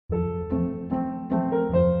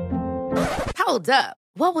Hold up.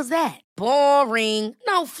 What was that? Boring.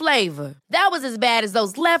 No flavor. That was as bad as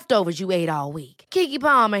those leftovers you ate all week. Keke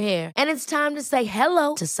Palmer here. And it's time to say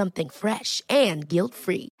hello to something fresh and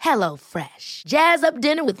guilt-free. Hello Fresh. Jazz up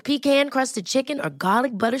dinner with pecan-crusted chicken or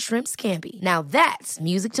garlic butter shrimp scampi. Now that's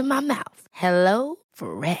music to my mouth. Hello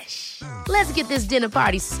Fresh. Let's get this dinner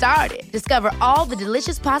party started. Discover all the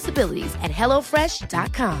delicious possibilities at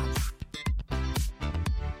hellofresh.com.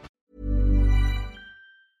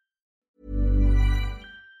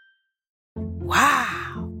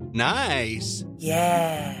 Wow. Nice.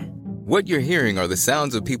 Yeah. What you're hearing are the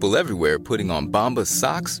sounds of people everywhere putting on Bombas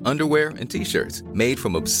socks, underwear, and T-shirts made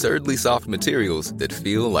from absurdly soft materials that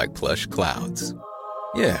feel like plush clouds.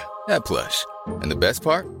 Yeah, that plush. And the best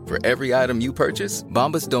part? For every item you purchase,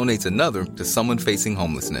 Bombas donates another to someone facing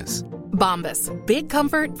homelessness. Bombas. Big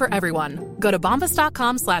comfort for everyone. Go to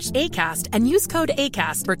bombas.com/ACAST and use code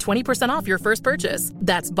ACAST for 20% off your first purchase.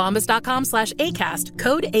 That's bombas.com/ACAST.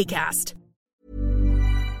 Code ACAST.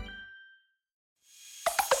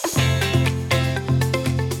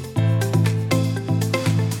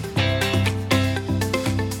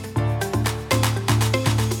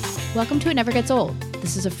 Welcome to It Never Gets Old.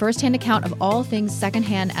 This is a first-hand account of all things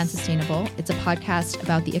secondhand and sustainable. It's a podcast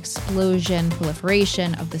about the explosion,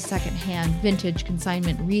 proliferation of the secondhand, vintage,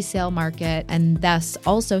 consignment, resale market, and thus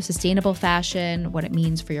also sustainable fashion, what it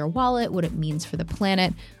means for your wallet, what it means for the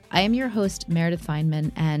planet. I am your host, Meredith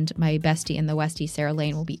Feynman, and my bestie in the Westie, Sarah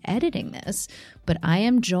Lane, will be editing this. But I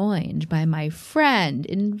am joined by my friend,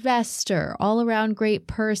 investor, all-around great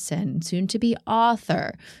person, soon-to-be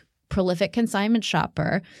author, prolific consignment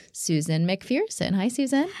shopper, Susan McPherson. Hi,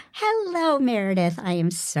 Susan. Hello, Meredith. I am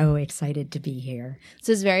so excited to be here. This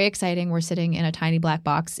is very exciting. We're sitting in a tiny black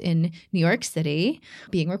box in New York City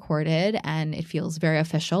being recorded, and it feels very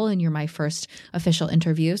official, and you're my first official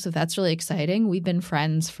interview, so that's really exciting. We've been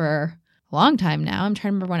friends for a long time now. I'm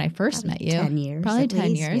trying to remember when I first met you. 10 years. Probably at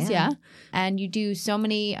 10 least, years, yeah. And you do so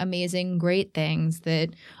many amazing, great things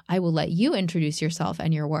that I will let you introduce yourself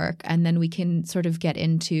and your work, and then we can sort of get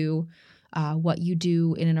into what you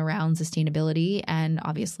do in and around sustainability and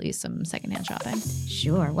obviously some secondhand shopping.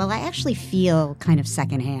 Sure. Well, I actually feel kind of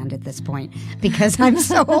secondhand at this point because I'm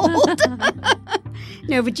so old.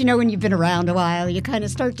 No, but you know, when you've been around a while, you kind of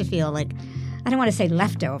start to feel like, I don't want to say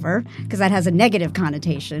leftover because that has a negative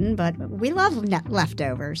connotation, but we love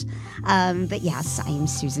leftovers. But yes, I am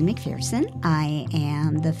Susan McPherson. I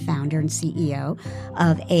am the founder and CEO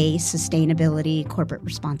of a sustainability, corporate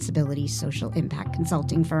responsibility, social impact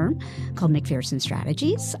consulting firm called McPherson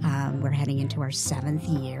Strategies. We're heading into our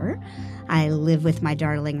 7th year. I live with my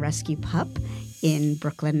darling rescue pup in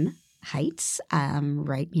Brooklyn Heights,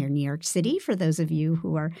 right near New York City, for those of you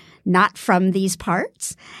who are not from these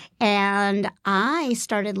parts. And I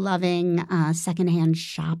started loving secondhand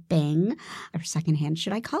shopping, or secondhand,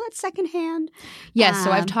 should I call it secondhand? Yes, so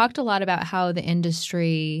I've talked a lot about how the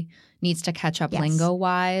industry needs to catch up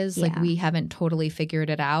lingo-wise. Like we haven't totally figured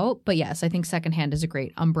it out. But yes, I think secondhand is a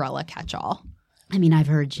great umbrella catch-all. I mean, I've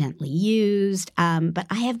heard gently used, but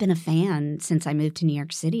I have been a fan since I moved to New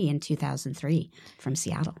York City in 2003 from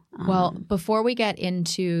Seattle. Well, before we get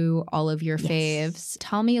into all of your faves,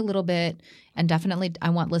 tell me a little bit, and definitely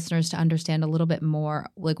I want listeners to understand a little bit more,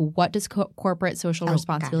 like what does corporate social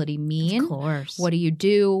responsibility mean? Of course. What do you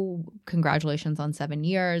do? Congratulations on 7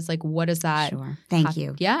 years. Like what is that? Sure. Thank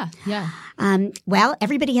you. Yeah. Well,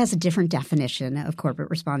 everybody has a different definition of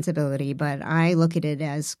corporate responsibility, but I look at it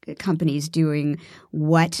as companies doing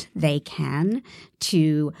what they can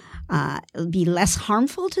to be less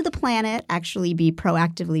harmful to the planet, actually be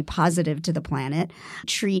proactively positive to the planet,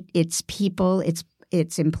 treat its people, its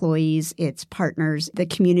employees, its partners, the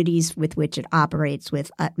communities with which it operates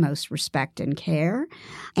with utmost respect and care,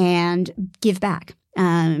 and give back.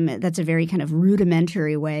 That's a very kind of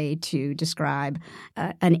rudimentary way to describe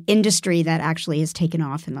an industry that actually has taken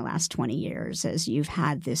off in the last 20 years as you've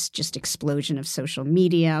had this just explosion of social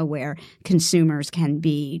media where consumers can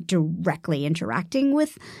be directly interacting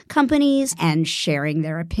with companies and sharing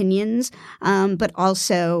their opinions, but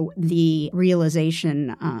also the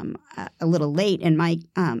realization, a little late in my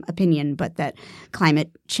opinion, but that climate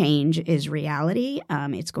change is reality.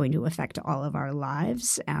 It's going to affect all of our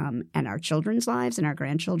lives and our children's lives and our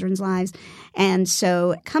grandchildren's lives. And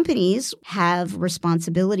so companies have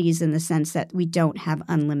responsibilities in the sense that we don't have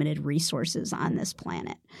unlimited resources on this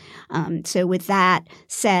planet. So with that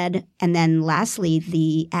said, and then lastly,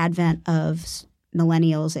 the advent of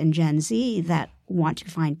millennials and Gen Z that want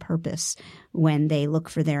to find purpose when they look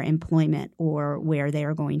for their employment or where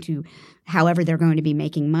they're going to, however they're going to be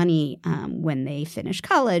making money when they finish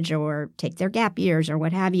college or take their gap years or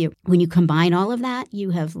what have you. When you combine all of that, you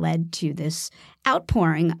have led to this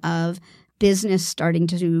outpouring of business starting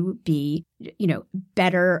to be,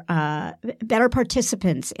 better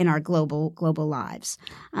participants in our global lives.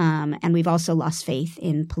 And we've also lost faith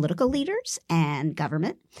in political leaders and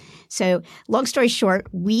government. So long story short,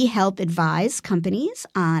 we help advise companies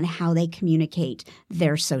on how they communicate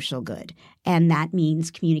their social good. And that means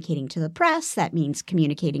communicating to the press. That means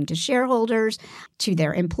communicating to shareholders, to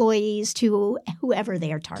their employees, to whoever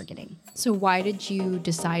they are targeting. So why did you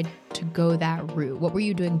decide to go that route? What were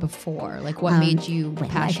you doing before? Like, what made you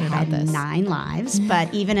passionate about this? I've had 9 lives,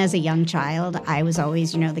 but even as a young child, I was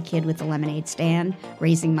always, the kid with the lemonade stand,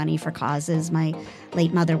 raising money for causes. My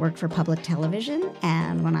late mother worked for public television,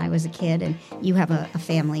 and when I was a kid, and you have a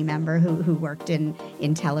family member who worked in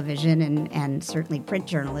television and certainly print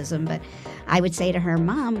journalism, but I would say to her,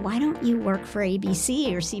 Mom, why don't you work for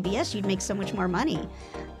ABC or CBS? You'd make so much more money.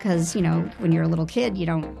 Because, when you're a little kid, you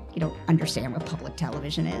don't understand what public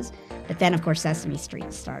television is. But then, of course, Sesame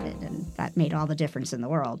Street started, and that made all the difference in the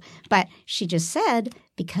world. But she just said,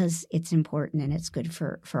 because it's important and it's good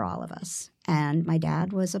for all of us. And my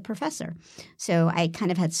dad was a professor. So I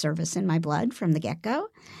kind of had service in my blood from the get-go.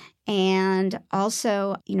 And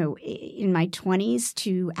also, in my 20s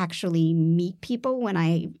to actually meet people when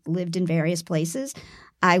I lived in various places,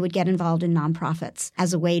 I would get involved in nonprofits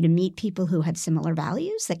as a way to meet people who had similar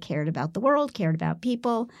values, that cared about the world, cared about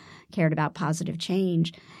people, cared about positive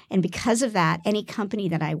change. And because of that, any company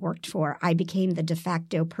that I worked for, I became the de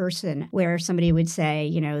facto person where somebody would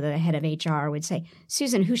say, the head of HR would say,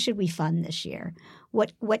 Susan, who should we fund this year?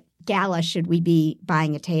 What gala should we be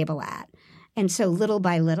buying a table at? And so little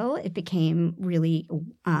by little, it became really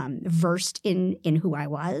versed in who I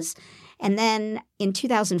was. And then in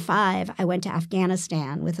 2005, I went to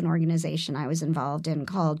Afghanistan with an organization I was involved in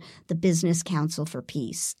called the Business Council for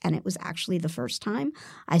Peace. And it was actually the first time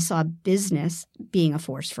I saw business being a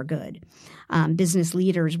force for good. Business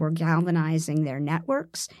leaders were galvanizing their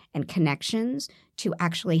networks and connections to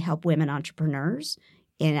actually help women entrepreneurs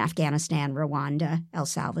in Afghanistan, Rwanda, El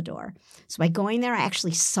Salvador. So by going there, I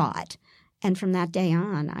actually saw it. And from that day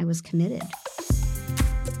on, I was committed.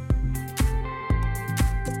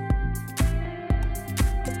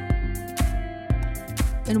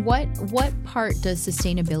 And what part does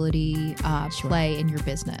sustainability play in your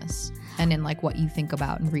business and in what you think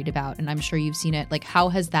about and read about? And I'm sure you've seen it. How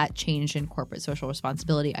has that changed in corporate social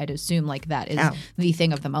responsibility? I'd assume that is the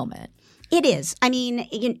thing of the moment. It is. I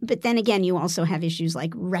mean, but then again, you also have issues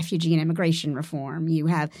like refugee and immigration reform. You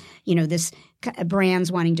have, this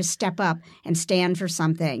brands wanting to step up and stand for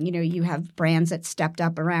something. You have brands that stepped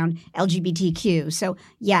up around LGBTQ. So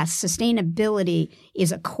yes, sustainability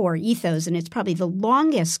is a core ethos, and it's probably the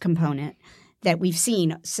longest component that we've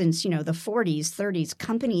seen since, the 40s, 30s.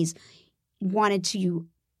 Companies wanted to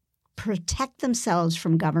protect themselves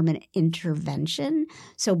from government intervention.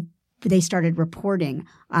 So they started reporting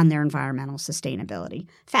on their environmental sustainability.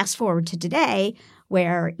 Fast forward to today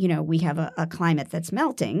where, we have a climate that's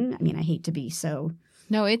melting. I mean, I hate to be so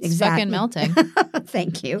No, it's fucking melting.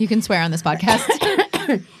 Thank you. You can swear on this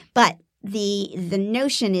podcast. But the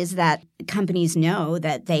notion is that companies know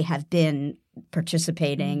that they have been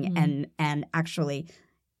participating and actually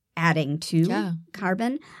adding to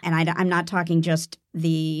carbon. And I'm not talking just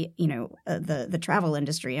the travel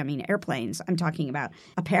industry. I mean, airplanes. I'm talking about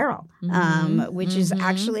apparel, which is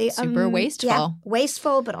actually super wasteful. Yeah,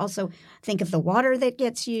 wasteful, but also think of the water that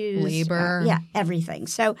gets used. Labor. Everything.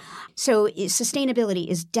 So sustainability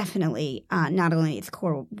is definitely not only at the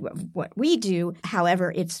core of what we do,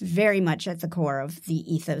 however, it's very much at the core of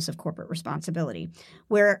the ethos of corporate responsibility.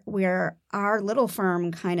 Where our little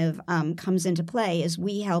firm kind of comes into play is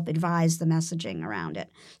we help advise the messaging around it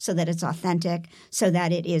so that it's authentic, so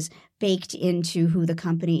that it is baked into who the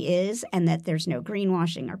company is and that there's no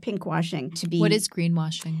greenwashing or pinkwashing to be. What is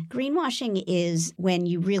greenwashing? Greenwashing is when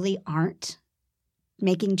you really aren't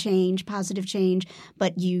making change, positive change,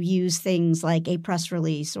 but you use things like a press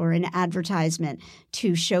release or an advertisement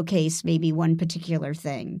to showcase maybe one particular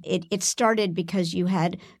thing. It started because you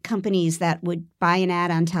had companies that would buy an ad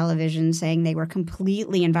on television saying they were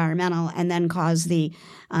completely environmental and then cause the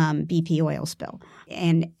BP oil spill.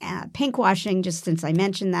 And pinkwashing, just since I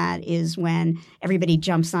mentioned that, is when everybody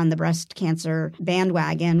jumps on the breast cancer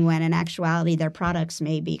bandwagon when in actuality their products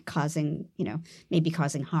may be causing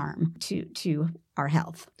harm to our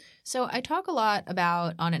health. So I talk a lot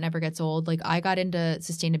about on It Never Gets Old. Like I got into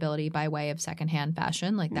sustainability by way of secondhand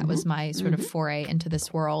fashion. Like that was my sort of foray into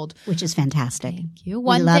this world. Which is fantastic. Thank you.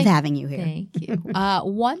 We love having you here. Thank you.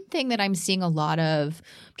 One thing that I'm seeing a lot of,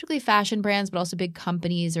 particularly fashion brands, but also big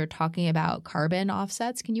companies are talking about carbon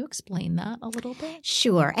offsets. Can you explain that a little bit?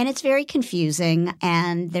 Sure. And it's very confusing,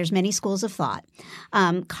 and there's many schools of thought.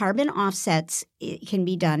 Carbon offsets can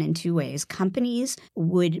be done in two ways. Companies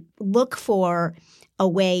would look for a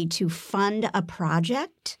way to fund a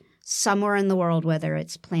project somewhere in the world, whether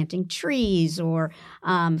it's planting trees or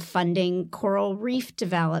funding coral reef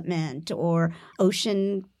development or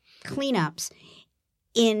ocean cleanups,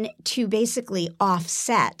 to basically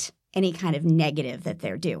offset any kind of negative that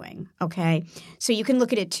they're doing, okay? So you can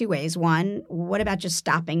look at it two ways. One, what about just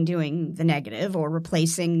stopping doing the negative or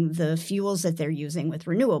replacing the fuels that they're using with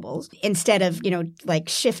renewables instead of, like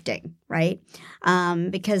shifting, right?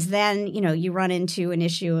 Because then, you run into an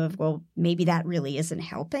issue of, well, maybe that really isn't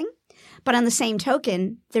helping. But on the same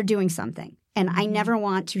token, they're doing something. And I never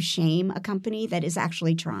want to shame a company that is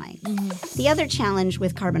actually trying. Mm-hmm. The other challenge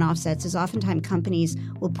with carbon offsets is oftentimes companies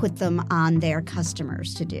will put them on their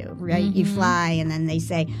customers to do, right? Mm-hmm. You fly and then they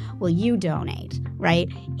say, well, you donate, right,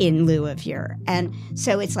 in lieu of your. And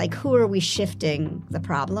so it's like, who are we shifting the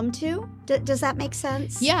problem to? Does that make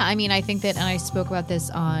sense? Yeah. I mean, I think that, and I spoke about this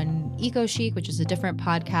on Eco Chic, which is a different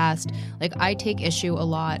podcast. Like I take issue a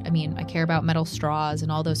lot. I mean, I care about metal straws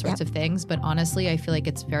and all those sorts of things. But honestly, I feel like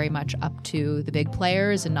it's very much up to the big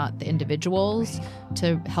players and not the individuals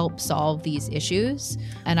to help solve these issues.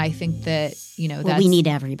 And I think that, we need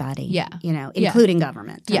everybody. Yeah. Including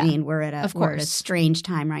government. Yeah. I mean, we're at a strange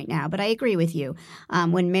time right now. But I agree with you.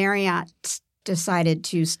 When Marriott decided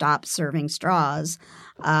to stop serving straws,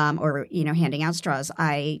 or handing out straws,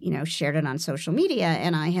 I shared it on social media,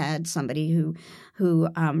 and I had somebody who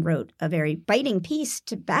wrote a very biting piece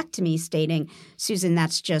back to me stating, Susan,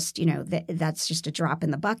 that's just that's just a drop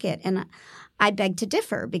in the bucket. And I beg to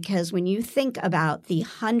differ, because when you think about the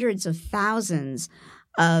hundreds of thousands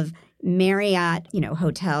of Marriott,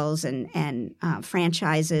 hotels and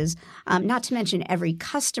franchises, not to mention every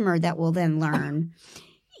customer that will then learn.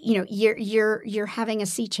 You're having a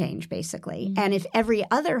sea change basically. Mm-hmm. And if every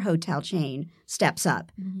other hotel chain steps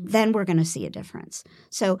up, then we're going to see a difference.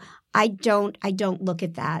 So I don't look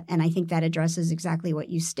at that. And I think that addresses exactly what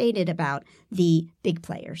you stated about the big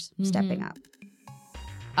players stepping up.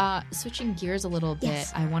 Switching gears a little bit,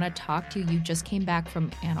 yes. I want to talk to you. You just came back from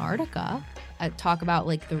Antarctica. Talk about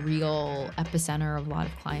like the real epicenter of a lot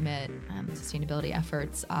of climate and sustainability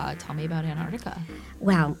efforts. Tell me about Antarctica.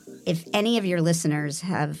 Well, if any of your listeners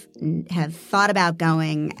have thought about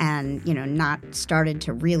going and not started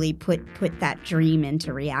to really put that dream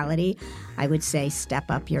into reality, I would say step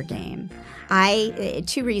up your game.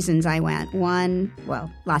 Two reasons I went. One,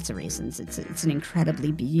 well, lots of reasons. It's an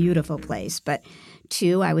incredibly beautiful place, but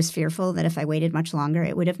two, I was fearful that if I waited much longer,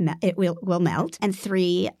 it will melt. And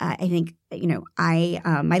three, I think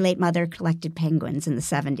my late mother collected penguins in the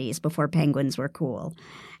 70s before penguins were cool.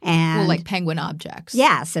 And like penguin objects.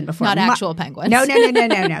 Yes, and before not actual penguins. No.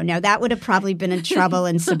 That would have probably been in trouble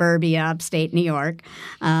in suburbia, upstate New York.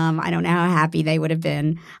 I don't know how happy they would have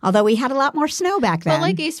been. Although we had a lot more snow back then. Well,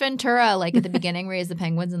 like Ace Ventura, like at the beginning, raise the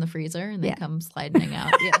penguins in the freezer and they come sliding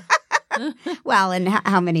out. Yeah. Well, and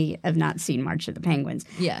how many have not seen March of the Penguins?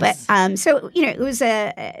 Yes. But so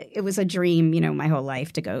it was a dream, my whole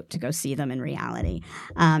life to go see them in reality,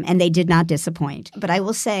 and they did not disappoint. But I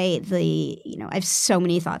will say I have so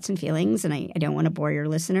many thoughts and feelings, and I don't want to bore your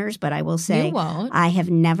listeners, but I will say you won't. I have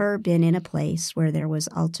never been in a place where there was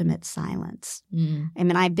ultimate silence. I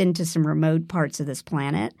mean, I've been to some remote parts of this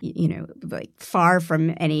planet, like far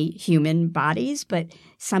from any human bodies, but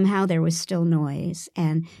somehow there was still noise,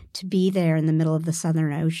 and to be there in the middle of the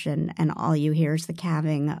Southern Ocean and all you hear is the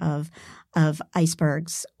calving of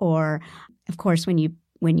icebergs, or of course when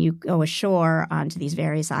you go ashore onto these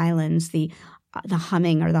various islands, the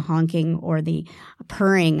humming or the honking or the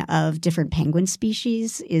purring of different penguin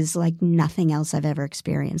species is like nothing else I've ever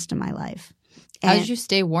experienced in my life. How did you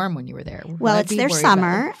stay warm when you were there? Well, it's their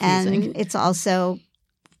summer, and it's also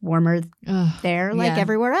warmer there like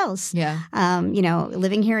everywhere else. Yeah.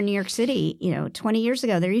 Living here in New York City, 20 years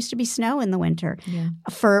ago, there used to be snow in the winter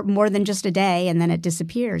for more than just a day, and then it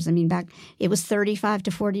disappears. I mean, it was 35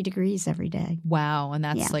 to 40 degrees every day. Wow. And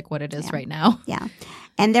that's like what it is right now. Yeah.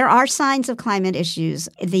 And there are signs of climate issues.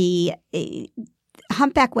 The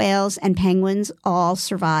humpback whales and penguins all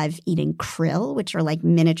survive eating krill, which are like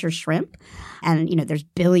miniature shrimp. And, there's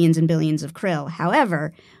billions and billions of krill.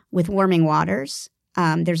 However, with warming waters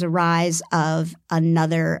there's a rise of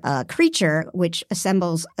another creature which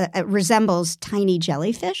resembles tiny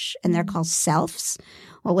jellyfish, and they're called selfs.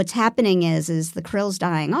 Well, what's happening is the krill's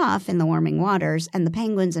dying off in the warming waters, and the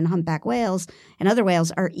penguins and humpback whales and other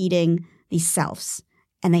whales are eating these selfs,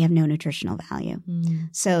 and they have no nutritional value.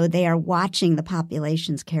 So they are watching the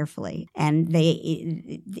populations carefully, and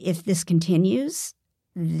if this continues,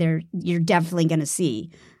 you're definitely going to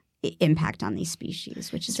see impact on these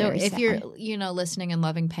species, which is very sad. So if you're listening and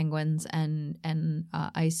loving penguins and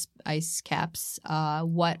ice caps,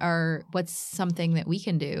 what's something that we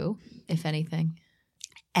can do, if anything?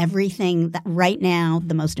 Everything that right now,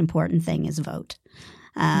 the most important thing is vote.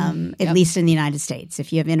 At least in the United States.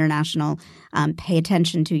 If you have international, pay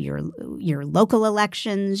attention to your local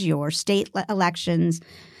elections, your state elections.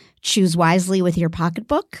 Choose wisely with your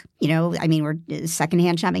pocketbook. We're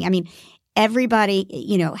secondhand shopping. Everybody,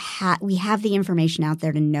 we have the information out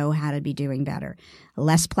there to know how to be doing better.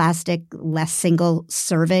 Less plastic, less single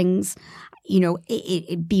servings.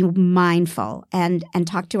 Be mindful and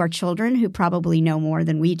talk to our children who probably know more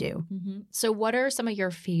than we do. Mm-hmm. So what are some of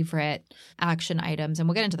your favorite action items? And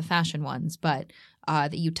we'll get into the fashion ones, but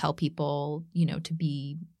that you tell people, to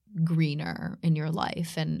be greener in your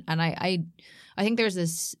life. And I think there's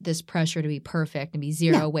this pressure to be perfect and be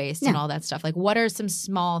zero waste and all that stuff. Like, what are some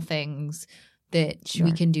small things that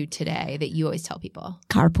we can do today that you always tell people?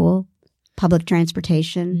 Carpool. Public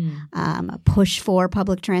transportation, a push for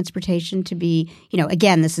public transportation to be,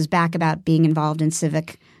 again, this is back about being involved in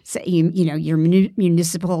civic, your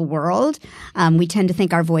municipal world. We tend to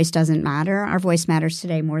think our voice doesn't matter. Our voice matters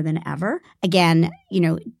today more than ever. Again,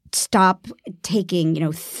 stop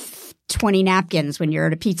taking, 20 napkins when you're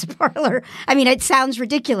at a pizza parlor. It sounds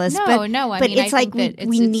ridiculous, but it's like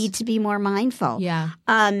we need to be more mindful. Yeah.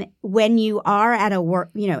 When you are at a work,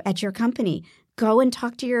 at your company, go and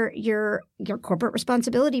talk to your corporate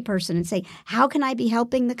responsibility person and say, how can I be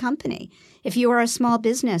helping the company? If you are a small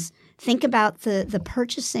business, think about the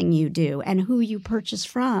purchasing you do and who you purchase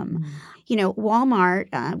from.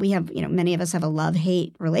 Walmart, we have, many of us have a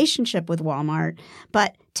love-hate relationship with Walmart.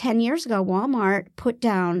 But 10 years ago, Walmart put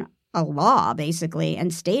down a law basically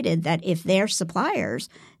and stated that if their suppliers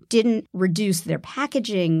didn't reduce their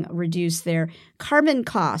packaging, reduce their carbon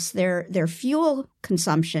costs, their fuel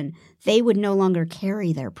consumption, they would no longer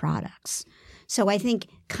carry their products. So I think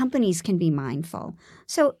companies can be mindful.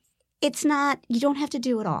 So it's not – you don't have to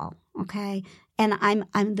do it all, okay? And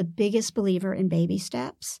I'm the biggest believer in baby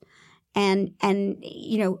steps. And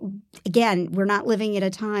again, we're not living at a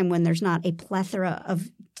time when there's not a plethora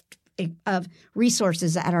of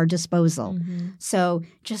resources at our disposal. Mm-hmm. So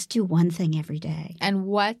just do one thing every day. And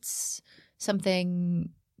what's something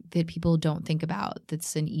that people don't think about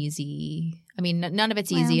that's an easy – none of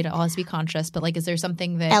it's easy. It all has to be conscious. But is there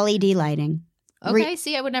something that – LED lighting. Okay.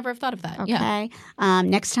 See, I would never have thought of that. Okay. Yeah.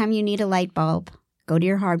 Next time you need a light bulb, go to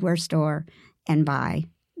your hardware store and buy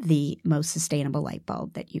the most sustainable light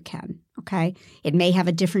bulb that you can. Okay. It may have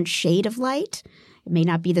a different shade of light. It may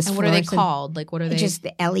not be this. And what are they called? What are they? Just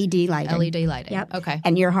the LED lighting. LED lighting. Yep. Okay.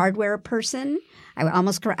 And your hardware person, I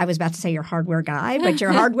was about to say your hardware guy, but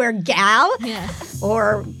your hardware gal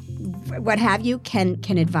or what have you can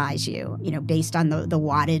advise you, based on the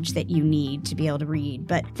wattage that you need to be able to read.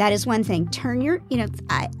 But that is one thing. Turn your,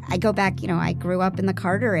 I go back, I grew up in the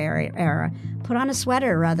Carter era. Put on a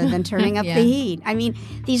sweater rather than turning up the heat.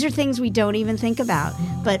 These are things we don't even think about,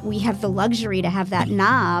 but we have the luxury to have that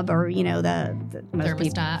knob or, the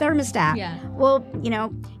thermostat. Yeah. Well,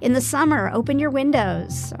 in the summer, open your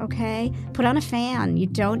windows, okay? Put on a fan. You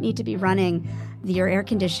don't need to be running your air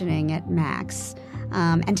conditioning at max.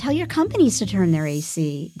 And tell your companies to turn their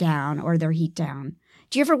AC down or their heat down.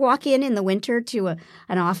 Do you ever walk in the winter to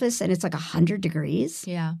an office and it's 100 degrees?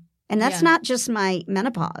 Yeah. And that's not just my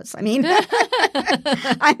menopause.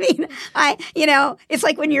 It's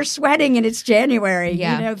like when you're sweating and it's January,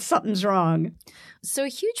 something's wrong. So a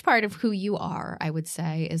huge part of who you are, I would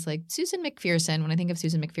say, is Susan McPherson. When I think of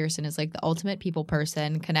Susan McPherson as the ultimate people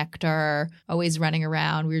person, connector, always running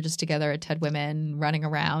around. We were just together at TED Women, running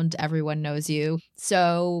around. Everyone knows you.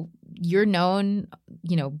 So you're known,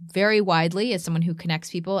 very widely as someone who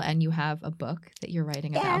connects people, and you have a book that you're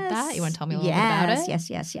writing about that. You want to tell me a little bit about it?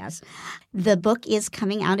 Yes. The book is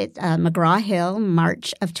coming out at McGraw-Hill,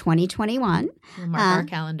 March of 2021. We'll mark our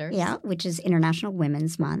calendars. Yeah, which is International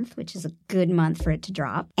Women's Month, which is a good month for it to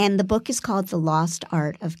drop. And the book is called The Lost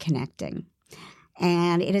Art of Connecting.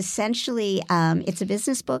 And it essentially, it's a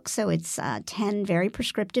business book, so it's 10 very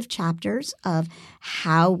prescriptive chapters of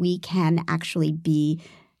how we can actually be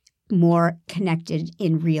more connected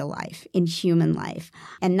in real life, in human life.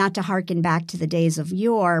 And not to harken back to the days of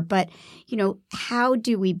yore, but, how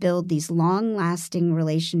do we build these long-lasting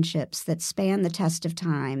relationships that span the test of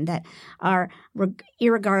time, that are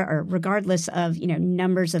regardless of,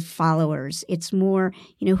 numbers of followers? It's more,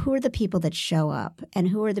 who are the people that show up and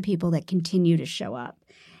who are the people that continue to show up?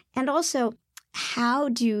 And also, how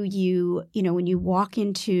do you, when you walk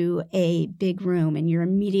into a big room and you're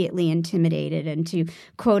immediately intimidated, and to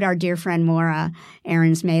quote our dear friend Maura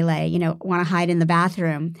Aarons-Mele, want to hide in the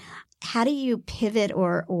bathroom, how do you pivot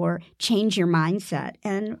or change your mindset?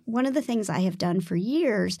 And one of the things I have done for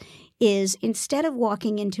years is, instead of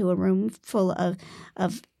walking into a room full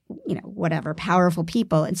of whatever, powerful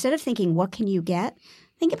people, instead of thinking, what can you get?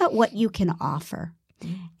 Think about what you can offer.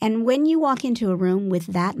 And when you walk into a room with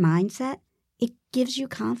that mindset, it gives you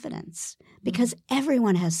confidence, because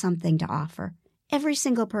everyone has something to offer. Every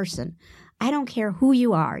single person. I don't care who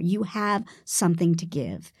you are. You have something to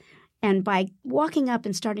give. And by walking up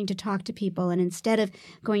and starting to talk to people, and instead of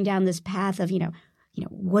going down this path of,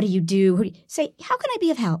 what do you do? Say, how can I be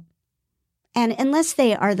of help? And unless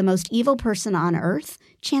they are the most evil person on earth,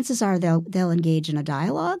 chances are they'll engage in a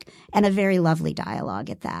dialogue, and a very lovely dialogue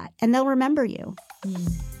at that. And they'll remember you.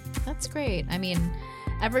 That's great. I mean,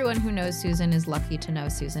 everyone who knows Susan is lucky to know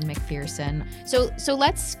Susan McPherson. So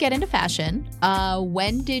let's get into fashion.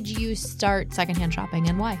 When did you start secondhand shopping,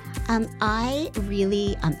 and why? I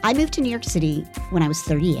moved to New York City when I was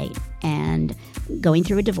 38 and going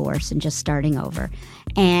through a divorce and just starting over.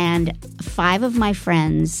 And 5 of my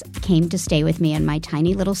friends came to stay with me in my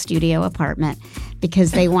tiny little studio apartment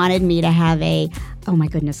because they wanted me to have oh my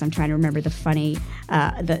goodness, I'm trying to remember the funny,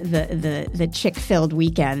 the chick-filled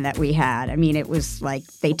weekend that we had. I mean, it was like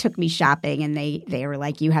they took me shopping and they were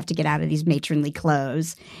like, you have to get out of these matronly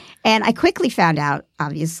clothes. And I quickly found out,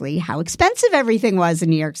 obviously, how expensive everything was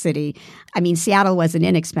in New York City. I mean, Seattle wasn't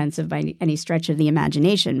inexpensive by any stretch of the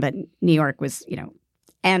imagination, but New York was,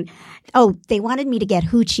 And, they wanted me to get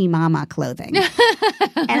Hoochie Mama clothing.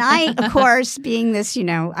 And I, of course, being this,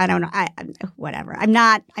 I don't know, whatever.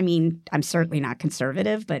 I'm certainly not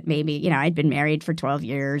conservative, but maybe, I'd been married for 12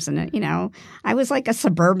 years and, I was like a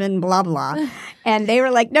suburban blah, blah. And they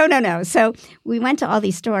were like, no. So we went to all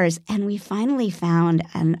these stores and we finally found,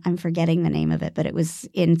 and I'm forgetting the name of it, but it was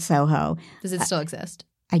in Soho. Does it still exist?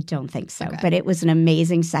 I don't think so, okay. But it was an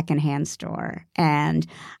amazing secondhand store. And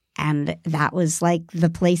that was like the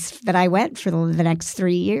place that I went for the next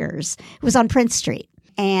 3 years. It was on Prince Street.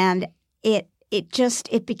 And it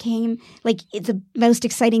became like the most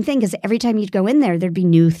exciting thing, because every time you'd go in there, there'd be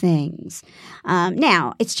new things.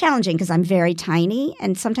 Now, it's challenging because I'm very tiny,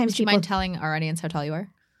 and sometimes people... Do you mind telling our audience how tall you are?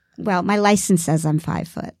 Well, my license says I'm 5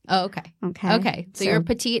 foot. Oh, okay. Okay. So you're a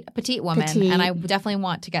petite woman, and I definitely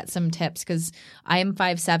want to get some tips, because I am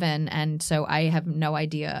 5'7", and so I have no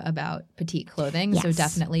idea about petite clothing. Yes. So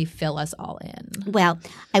definitely fill us all in. Well,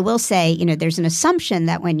 I will say, there's an assumption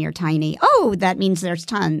that when you're tiny, that means there's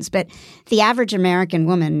tons. But the average American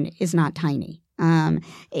woman is not tiny.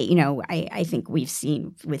 I think we've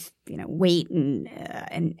seen with weight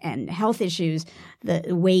and health issues, the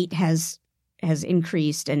weight has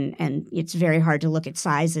increased, and it's very hard to look at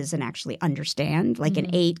sizes and actually understand. Like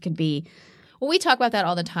an 8 could be... Well, we talk about that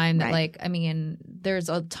all the time, that right.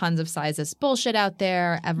 There's tons of sizes bullshit out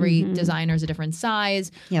there. Every designer's a different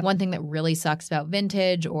size. Yep. One thing that really sucks about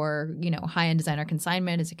vintage or, high-end designer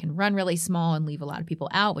consignment is it can run really small and leave a lot of people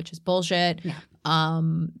out, which is bullshit. Yeah.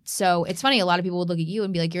 So it's funny, a lot of people would look at you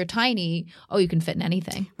and be like, you're tiny. Oh, you can fit in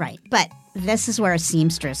anything. Right. But this is where a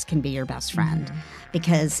seamstress can be your best friend,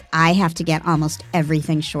 because I have to get almost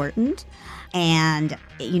everything shortened. And,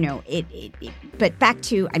 but back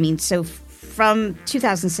to, so from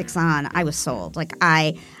 2006 on, I was sold. Like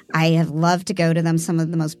I have loved to go to them. Some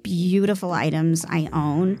of the most beautiful items I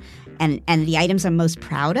own, and the items I'm most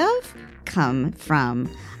proud of come from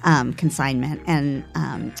consignment. And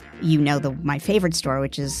my favorite store,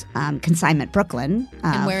 which is Consignment Brooklyn.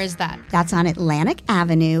 And where is that? That's on Atlantic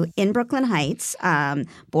Avenue in Brooklyn Heights,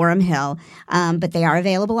 Boerum Hill. But they are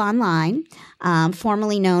available online,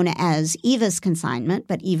 formerly known as Eva's Consignment.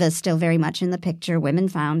 But Eva's still very much in the picture,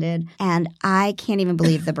 women-founded. And I can't even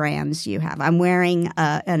believe the brands you have. I'm wearing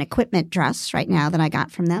an equipment dress right now that I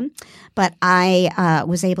got from them. But I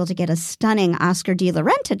was able to get a stunning Oscar de la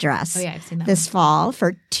Renta dress I've seen that this fall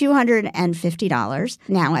for $250.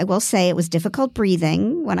 Now, I will say it was difficult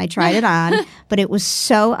breathing when I tried it on, but it was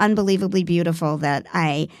so unbelievably beautiful that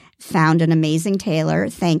I found an amazing tailor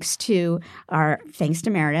thanks to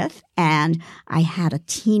Meredith, and I had a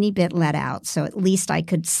teeny bit let out, so at least I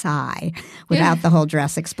could sigh without the whole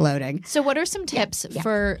dress exploding. So what are some tips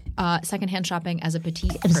for secondhand shopping as a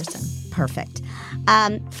petite person? Perfect.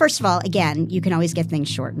 First of all, again, you can always get things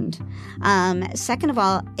shortened. Second of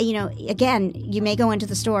all, again, you may go into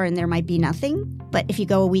the store and there might be nothing, but if you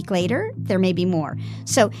go a week later, there may be more.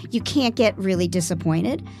 So you can't get really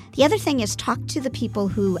disappointed. The other thing is talk to the people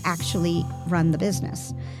who actually run the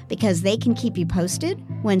business, because they can keep you posted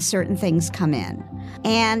when certain things come in.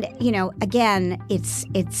 And, again, it's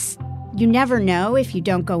you never know if you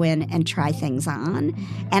don't go in and try things on.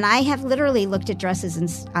 And I have literally looked at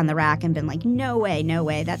dresses on the rack and been like, no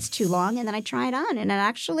way, that's too long. And then I try it on. And it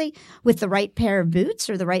actually, with the right pair of boots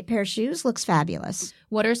or the right pair of shoes, looks fabulous.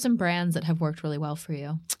 What are some brands that have worked really well for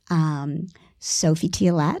you? Sophie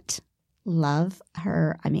Tillett. Love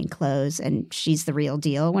her, clothes, and she's the real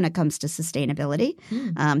deal when it comes to sustainability.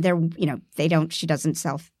 She doesn't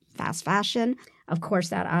sell fast fashion. Of course,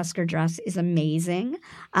 that Oscar dress is amazing.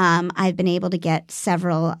 I've been able to get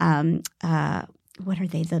several, what are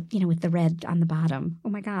they, with the red on the bottom? Oh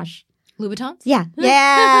my gosh. Louboutins? Yeah.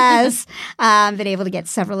 Yes. Been able to get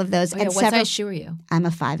several of those. What size shoe are you? I'm a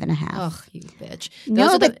 5.5. Oh, you bitch.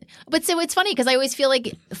 But so it's funny because I always feel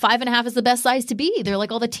like 5.5 is the best size to be. They're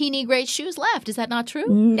like all the teeny great shoes left. Is that not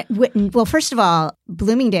true? Well, first of all,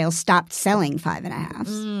 Bloomingdale's stopped selling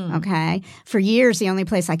 5.5s. Okay. For years, the only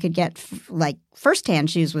place I could get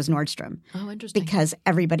first-hand shoes was Nordstrom. Oh, interesting. Because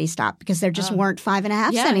everybody stopped because there just weren't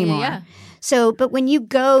 5.5s anymore. Yeah. So, but when you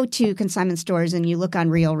go to consignment stores and you look on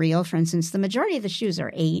RealReal, for instance, the majority of the shoes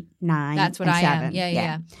are 8, 9, That's what and I 7. am.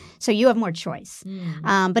 Yeah. So you have more choice.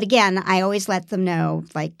 But again, I always let them know,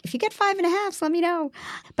 if you get 5.5s, let me know.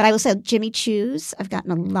 But I will say Jimmy Choos, I've gotten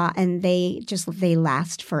a lot, and they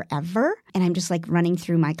last forever. And I'm just running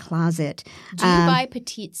through my closet. Do you buy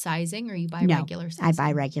petite sizing or you buy regular sizing? I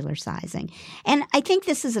buy regular sizing. And I think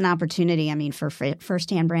this is an opportunity, for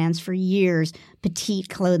first-hand brands. For years, petite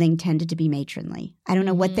clothing tended to be matronly. I don't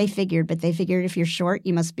know what they figured, but they figured if you're short,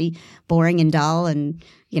 you must be boring and dull and,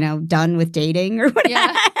 done with dating or whatever.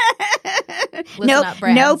 Yeah.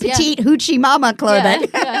 No petite hoochie mama clothing.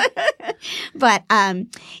 Yeah. But,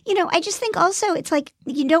 I just think also it's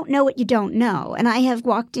you don't know what you don't know. And I have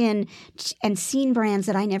walked in and seen brands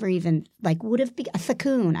that I never even would have been a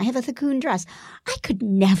Thakun. I have a Thakun dress. I could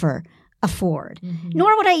never afford.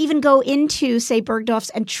 Nor would I even go into, say,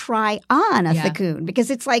 Bergdorf's and try on a Thakun because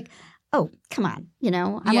it's oh, come on,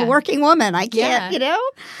 I'm a working woman. I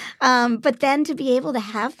can't, But then to be able to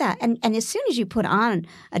have that, and as soon as you put on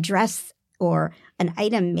a dress or an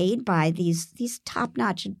item made by these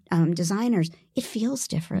top-notch designers, it feels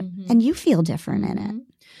different, and you feel different in it.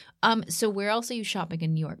 So where else are you shopping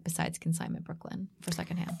in New York besides Consignment Brooklyn for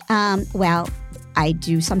secondhand? Well, I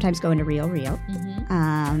do sometimes go into RealReal.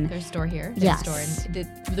 There's a store here. Yes.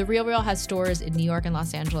 The RealReal has stores in New York and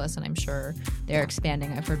Los Angeles, and I'm sure they're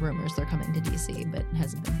expanding. I've heard rumors they're coming to D.C., but it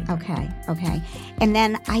hasn't been confirmed. Okay. And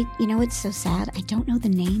then it's so sad. I don't know the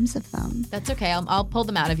names of them. That's okay. I'll pull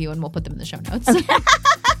them out of you, and we'll put them in the show notes. Okay.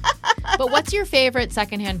 But what's your favorite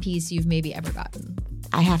secondhand piece you've maybe ever gotten?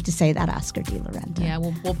 I have to say that Oscar de la Renta. Yeah,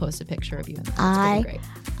 we'll post a picture of you. It's pretty great.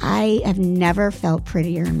 I have never felt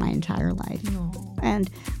prettier in my entire life. Aww. And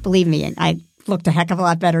believe me, I looked a heck of a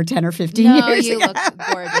lot better 10 or 15 years ago. No, you look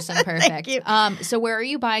gorgeous and perfect. Thank you. So where are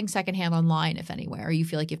you buying secondhand online, if anywhere? Or you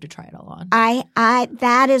feel like you have to try it all on?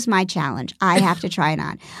 That is my challenge. I have to try it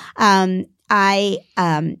on.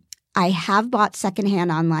 I have bought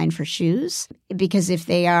secondhand online for shoes because if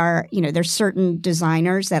they are, there's certain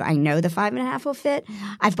designers that I know the 5.5 will fit.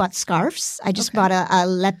 I've bought scarves. I just bought a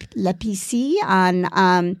L'Épicier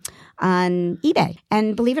on eBay.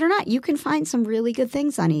 And believe it or not, you can find some really good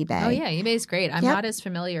things on eBay. Oh, yeah. eBay's great. I'm not as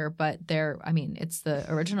familiar, but it's the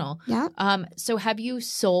original. Yeah. So have you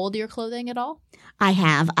sold your clothing at all? I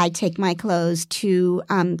have. I take my clothes to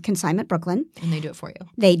Consignment Brooklyn. And they do it for you.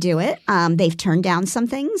 They do it. They've turned down some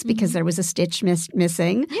things because there was a stitch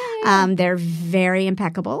missing. Yeah. They're very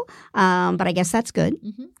impeccable. But I guess that's good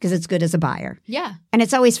because it's good as a buyer. Yeah. And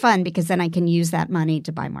it's always fun because then I can use that money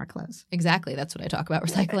to buy more clothes. Exactly. That's what I talk about,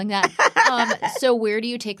 recycling that. So where do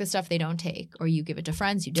you take the stuff they don't take? Or you give it to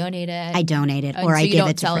friends, you donate it? I donate it or so I give it to you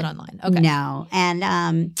don't sell it online? Okay. No. And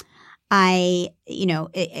I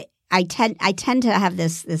tend to have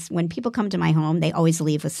this when people come to my home, they always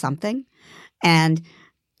leave with something. And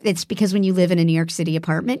It's because when you live in a New York City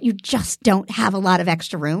apartment, you just don't have a lot of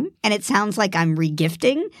extra room. And it sounds like I'm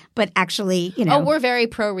regifting, but actually, you know. Oh, we're very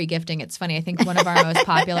pro regifting. It's funny. I think one of our most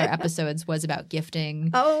popular episodes was about gifting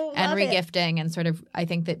and regifting. And sort of, I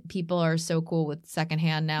think that people are so cool with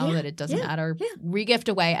secondhand now that it doesn't matter. Regift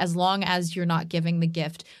away as long as you're not giving the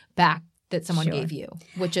gift back that someone gave you,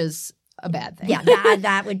 which is a bad thing. Yeah,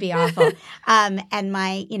 that would be awful. And when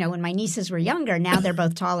my nieces were younger, now they're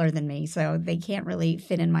both taller than me, so they can't really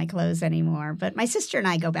fit in my clothes anymore. But my sister and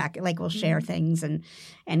I go back, like we'll share things, and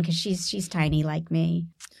because she's tiny like me.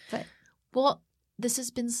 But well, this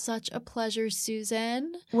has been such a pleasure,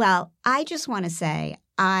 Susan. Well, I just want to say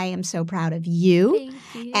I am so proud of you. Thank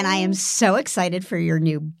you. And I am so excited for your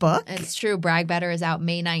new book. It's true. Brag Better is out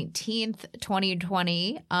May 19th,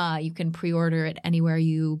 2020. You can pre-order it anywhere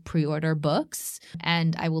you pre-order books.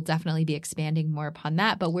 And I will definitely be expanding more upon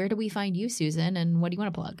that. But where do we find you, Susan? And what do you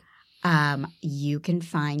want to plug? You can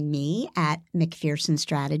find me at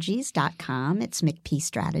McPhersonStrategies.com. It's McP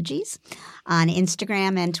Strategies. On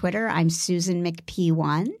Instagram and Twitter, I'm Susan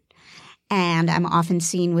McP1. And I'm often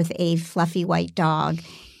seen with a fluffy white dog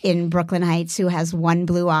in Brooklyn Heights who has one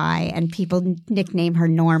blue eye, and people nickname her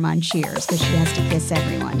Norm on Cheers because she has to kiss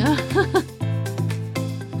everyone.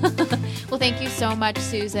 Well, thank you so much,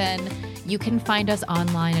 Susan. You can find us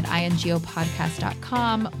online at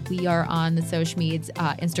ingopodcast.com. We are on the social medias,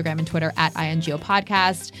 Instagram and Twitter at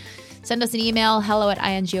ingopodcast. Send us an email,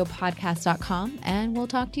 hello@ingopodcast.com, and we'll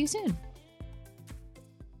talk to you soon.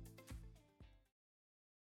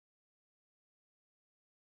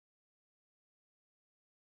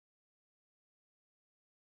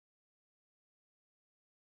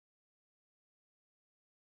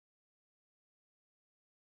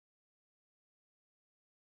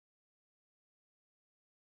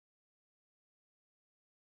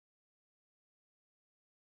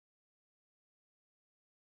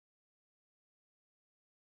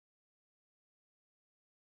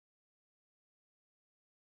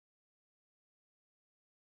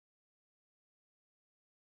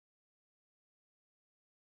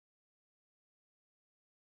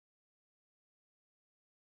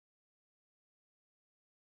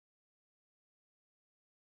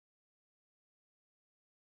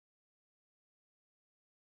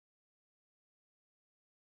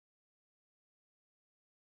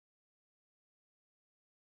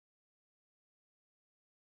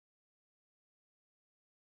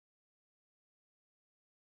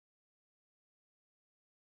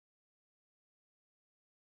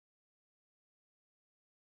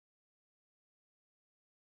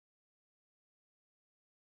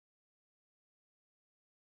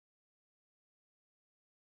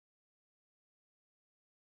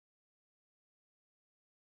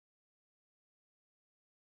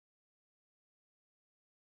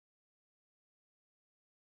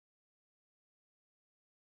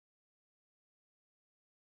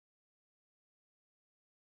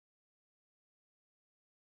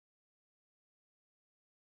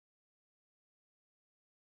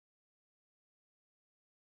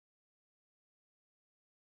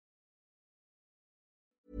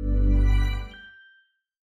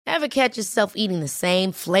 Ever catch yourself eating the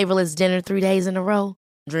same flavorless dinner 3 days in a row?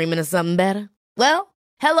 Dreaming of something better? Well,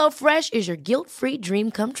 HelloFresh is your guilt-free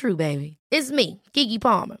dream come true, baby. It's me, Keke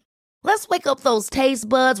Palmer. Let's wake up those taste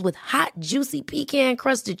buds with hot, juicy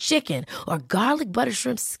pecan-crusted chicken or garlic butter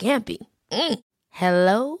shrimp scampi.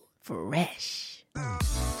 Hello Fresh.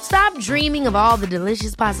 Stop dreaming of all the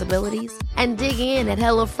delicious possibilities and dig in at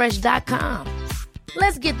HelloFresh.com.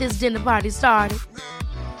 Let's get this dinner party started.